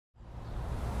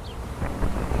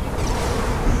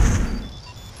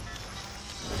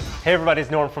Hey everybody, it's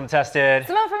Norm from Tested.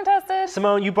 Simone from Tested.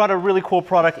 Simone, you brought a really cool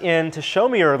product in to show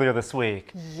me earlier this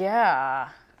week. Yeah.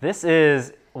 This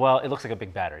is, well, it looks like a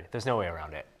big battery. There's no way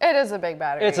around it. It is a big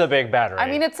battery. It's a big battery. I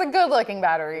mean, it's a good looking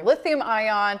battery. Lithium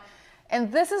ion.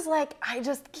 And this is like, I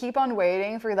just keep on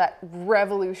waiting for that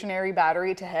revolutionary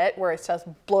battery to hit where it just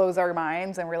blows our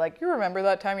minds and we're like, you remember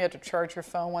that time you had to charge your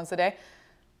phone once a day?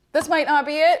 This might not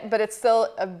be it, but it's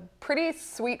still a pretty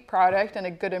sweet product and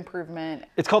a good improvement.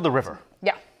 It's called the River.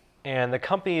 Yeah. And the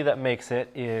company that makes it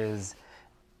is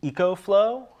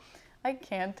EcoFlow. I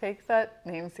can't take that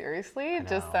name seriously. It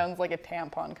just sounds like a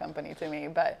tampon company to me,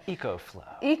 but.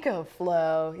 EcoFlow.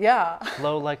 EcoFlow, yeah.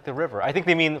 Flow like the river. I think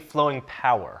they mean flowing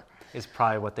power is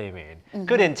probably what they mean. Mm-hmm.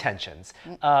 Good intentions.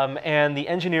 And the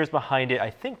engineers behind it, I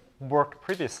think, worked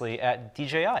previously at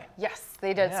DJI. Yes,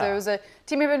 they did. Yeah. So it was a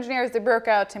team of engineers that broke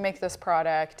out to make this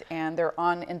product, and they're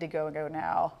on Indiegogo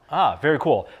now. Ah, very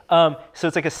cool. So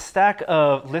it's like a stack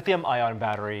of lithium-ion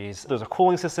batteries. There's a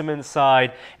cooling system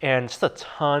inside, and just a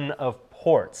ton of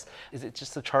ports. Is it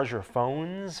just to charge your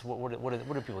phones? What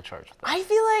do people charge with this? I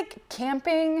feel like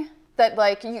camping, that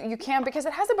like you can, because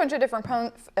it has a bunch of different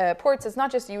ports. It's not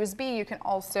just USB. You can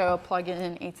also plug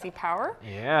in AC power.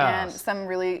 Yeah. And some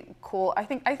really cool. I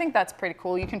think that's pretty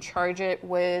cool. You can charge it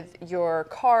with your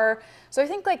car. So I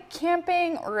think like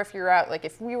camping, or if you're out, like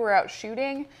if we were out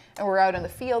shooting and we're out in the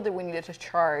field and we needed to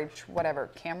charge whatever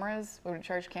cameras, would we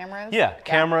charge cameras? Yeah,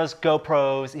 cameras,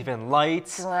 GoPros, even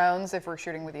lights. Drones if we're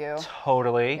shooting with you.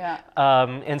 Totally. Yeah.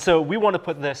 And so we want to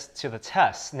put this to the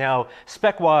test. Now,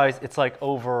 spec-wise, it's like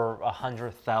over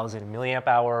 100,000 milliamp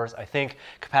hours. I think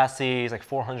capacity is like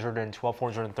 412,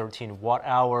 413 watt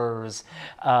hours.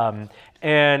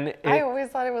 And I always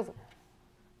thought it was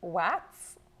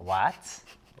watts. Watts?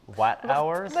 Watt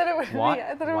hours? That it would Watt?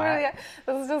 be,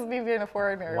 this is just me being a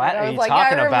foreigner. What are I was you like,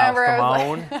 talking I about,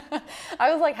 remember, Simone?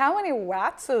 I was like, how many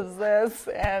watts is this?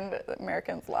 And the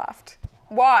Americans laughed.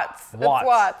 Watts. It's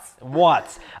watts.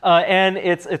 Watts. And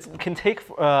it can take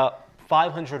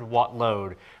 500 watt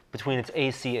load between its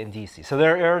AC and DC. So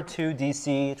there are two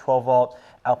DC 12 volt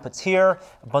outputs here,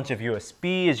 a bunch of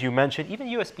USB, as you mentioned, even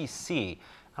USB-C.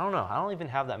 I don't know. I don't even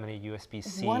have that many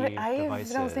USB-C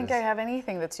devices. I don't think I have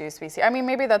anything that's USB-C. I mean,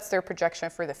 maybe that's their projection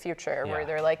for the future, where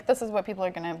they're like, this is what people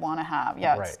are going to want to have.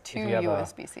 Yeah, right. It's two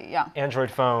USB-C. Yeah.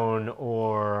 Android phone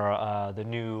or the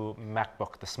new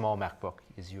MacBook, the small MacBook,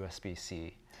 is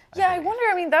USB-C. I wonder.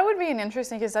 I mean, that would be an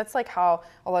interesting, because that's like how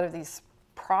a lot of these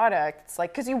products,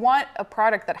 like, because you want a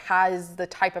product that has the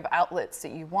type of outlets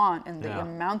that you want and the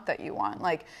amount that you want.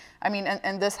 Like, I mean,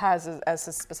 and this has as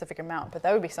a specific amount, but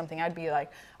that would be something I'd be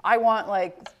like, I want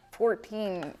like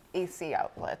 14 AC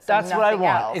outlets. That's what I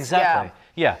want. Else. Exactly.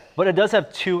 Yeah, but it does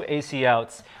have two AC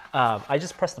outs. I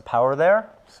just pressed the power there,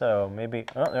 so maybe,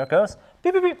 oh, there it goes.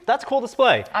 Beep, beep, beep. That's a cool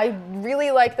display. I really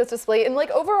like this display, and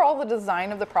like overall the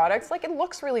design of the products, like it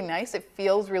looks really nice. It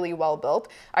feels really well built.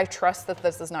 I trust that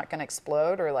this is not going to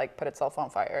explode or like put itself on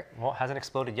fire. Well, it hasn't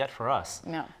exploded yet for us.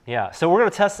 No. Yeah, so we're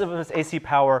going to test it with this AC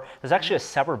power. There's actually a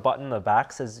separate button in the back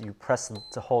that says you press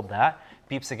to hold that.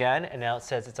 Beeps again, and now it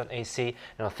says it's on AC.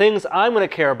 Now, things I'm going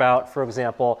to care about, for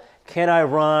example, can I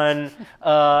run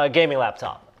a gaming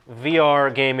laptop?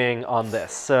 VR gaming on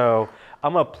this. So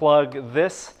I'm going to plug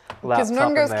this laptop in there. Because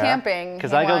Norm goes camping, he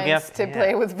wants to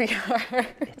play with VR.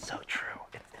 It's so true.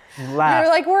 You laugh.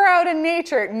 You're like, we're out in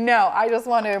nature. No, I just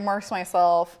want to immerse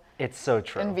myself. It's so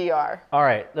true. In VR. All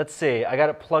right, let's see. I got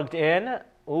it plugged in.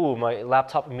 Ooh, my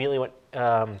laptop immediately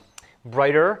went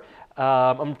brighter.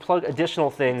 I'm going to plug additional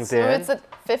things in. So it's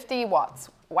at 50 watts.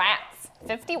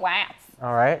 50 watts.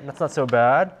 All right, that's not so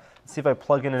bad. Let's see if I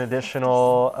plug in an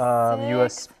additional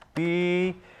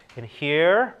USB in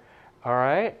here. All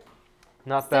right,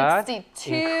 not bad.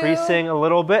 62. Increasing a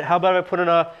little bit. How about if I put in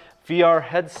a VR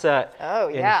headset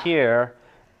in here?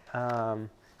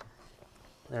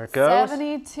 There it goes.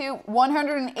 72,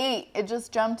 108. It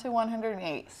just jumped to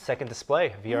 108. Second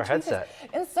display, VR headset.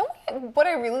 And so what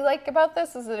I really like about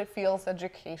this is that it feels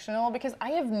educational, because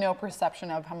I have no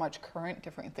perception of how much current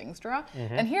different things draw.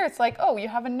 And here it's like, oh, you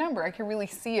have a number. I can really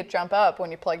see it jump up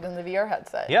when you plugged in the VR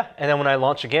headset. Yeah, and then when I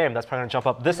launch a game, that's probably gonna jump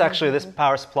up. This actually, this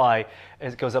power supply,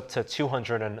 it goes up to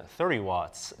 230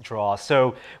 watts draw.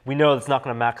 So we know it's not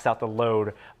gonna max out the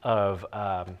load of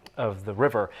the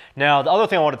River. Now, the other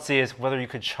thing I wanted to see is whether you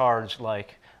could charge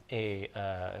like a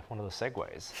one of those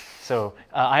Segways. So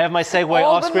I have my Segway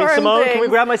off screen. Simone, can we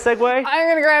grab my Segway? I'm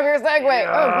gonna grab your Segway. Yes.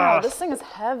 Oh wow, this thing is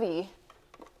heavy.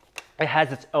 It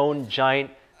has its own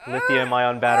giant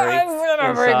lithium-ion battery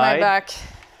gonna break my back.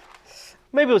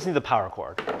 Maybe we'll need the power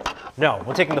cord. No,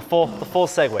 we're taking the full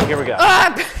Segway. Here we go.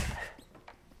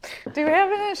 Do we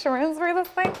have an insurance for this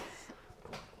thing?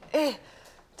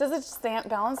 Does it stand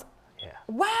balance? Yeah.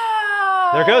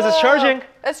 Wow. There it goes. It's charging.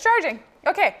 It's charging.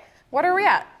 Okay. What are we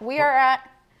at? We are at,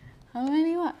 how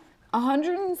many what?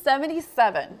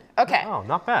 177. Okay. Oh,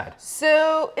 not bad.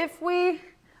 So if we,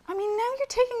 I mean, now you're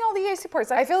taking all the AC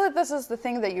ports. I feel like this is the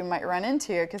thing that you might run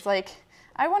into, because like,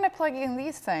 I want to plug in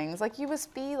these things, like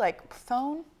USB, like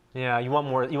phone. Yeah, you want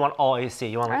more, you want all AC.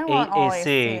 You want like all 8 AC.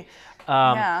 AC.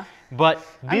 Yeah. But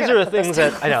these are the things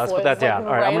that, I know, let's put that down.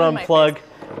 All right, I'm gonna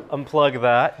unplug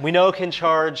that. We know it can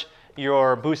charge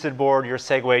your boosted board, your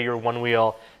Segway, your one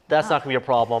wheel. That's not gonna be a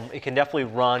problem. It can definitely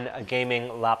run a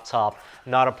gaming laptop,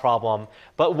 not a problem.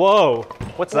 But whoa,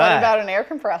 what's that? What about an air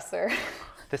compressor?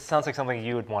 This sounds like something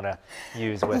you would want to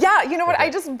use with. Yeah, you know what? I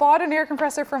just bought an air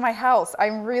compressor for my house.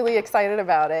 I'm really excited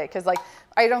about it because, like,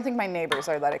 I don't think my neighbors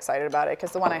are that excited about it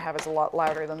because the one I have is a lot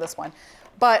louder than this one.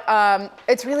 But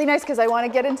it's really nice because I want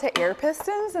to get into air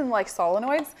pistons and like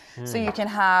solenoids, so you can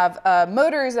have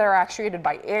motors that are actuated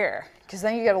by air, because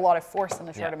then you get a lot of force in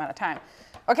a short amount of time.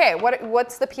 Okay,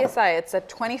 what's the PSI? It's at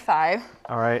 25.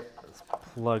 All right, let's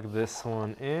plug this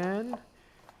one in.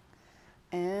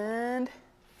 And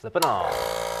flip it on.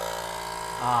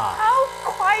 How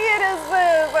quiet is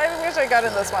this? I wish I got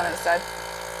in this one instead.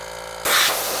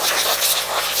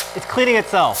 It's cleaning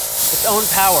itself, its own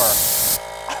power.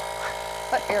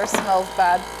 That air smells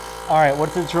bad. All right,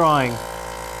 what's it drawing?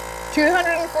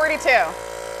 242.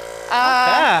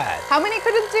 Bad. How many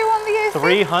could it do on the AC?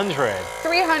 300.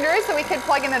 300, so we could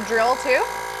plug in a drill too?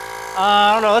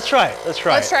 I don't know, let's try it. Let's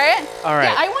try it. All right.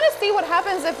 Yeah, I want to see what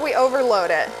happens if we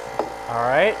overload it. All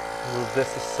right, move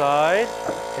this aside,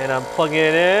 and I'm plugging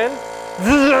it in.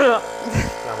 I'm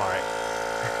all right.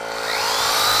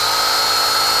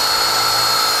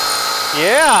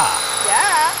 Yeah.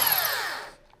 Yeah.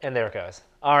 And there it goes.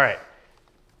 All right.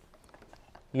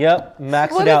 Yep,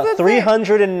 maxed What it out. does it say?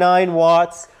 309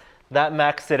 watts. That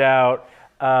maxed it out.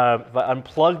 But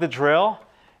unplug the drill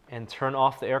and turn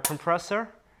off the air compressor.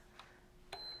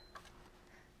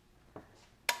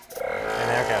 And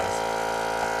there it goes.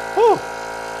 Whew.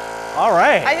 All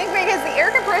right. I think because the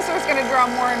air compressor is going to draw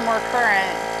more and more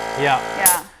current. Yeah.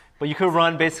 Yeah. But you could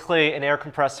run basically an air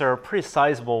compressor, a pretty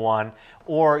sizable one,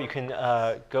 or you can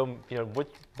go,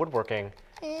 woodworking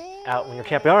out when you're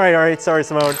camping. All right, sorry,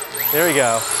 Simone. There we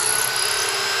go.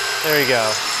 There you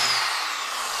go.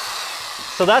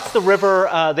 So that's the River.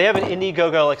 They have an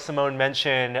Indiegogo, like Simone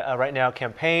mentioned, right now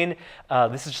campaign.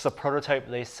 This is just a prototype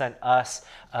they sent us.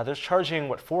 They're charging,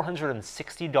 what,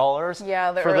 $460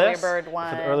 yeah, the for early this? bird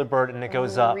one. For the early bird, and it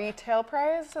goes up. Retail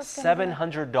price?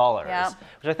 $700, yeah.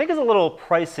 which I think is a little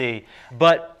pricey.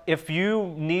 But if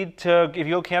you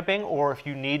go camping, or if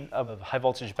you need a high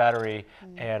voltage battery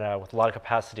and with a lot of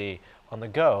capacity on the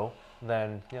go,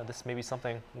 then this may be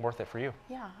something worth it for you.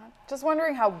 Yeah, just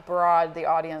wondering how broad the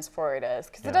audience for it is,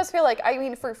 because it does feel like, I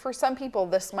mean, for some people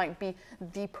this might be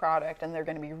the product and they're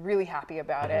going to be really happy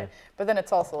about it, but then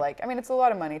it's also like, I mean, it's a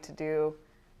lot of money to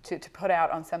put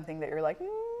out on something that you're like,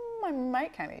 I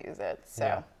might kind of use it. So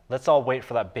yeah. Let's all wait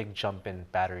for that big jump in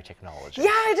battery technology. Yeah,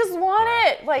 I just want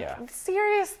it. Like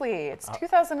seriously, it's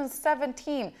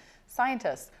 2017.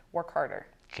 Scientists, work harder.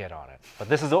 Get on it. But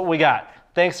this is what we got.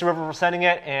 Thanks to River for sending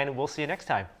it, and we'll see you next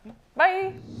time.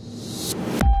 Bye.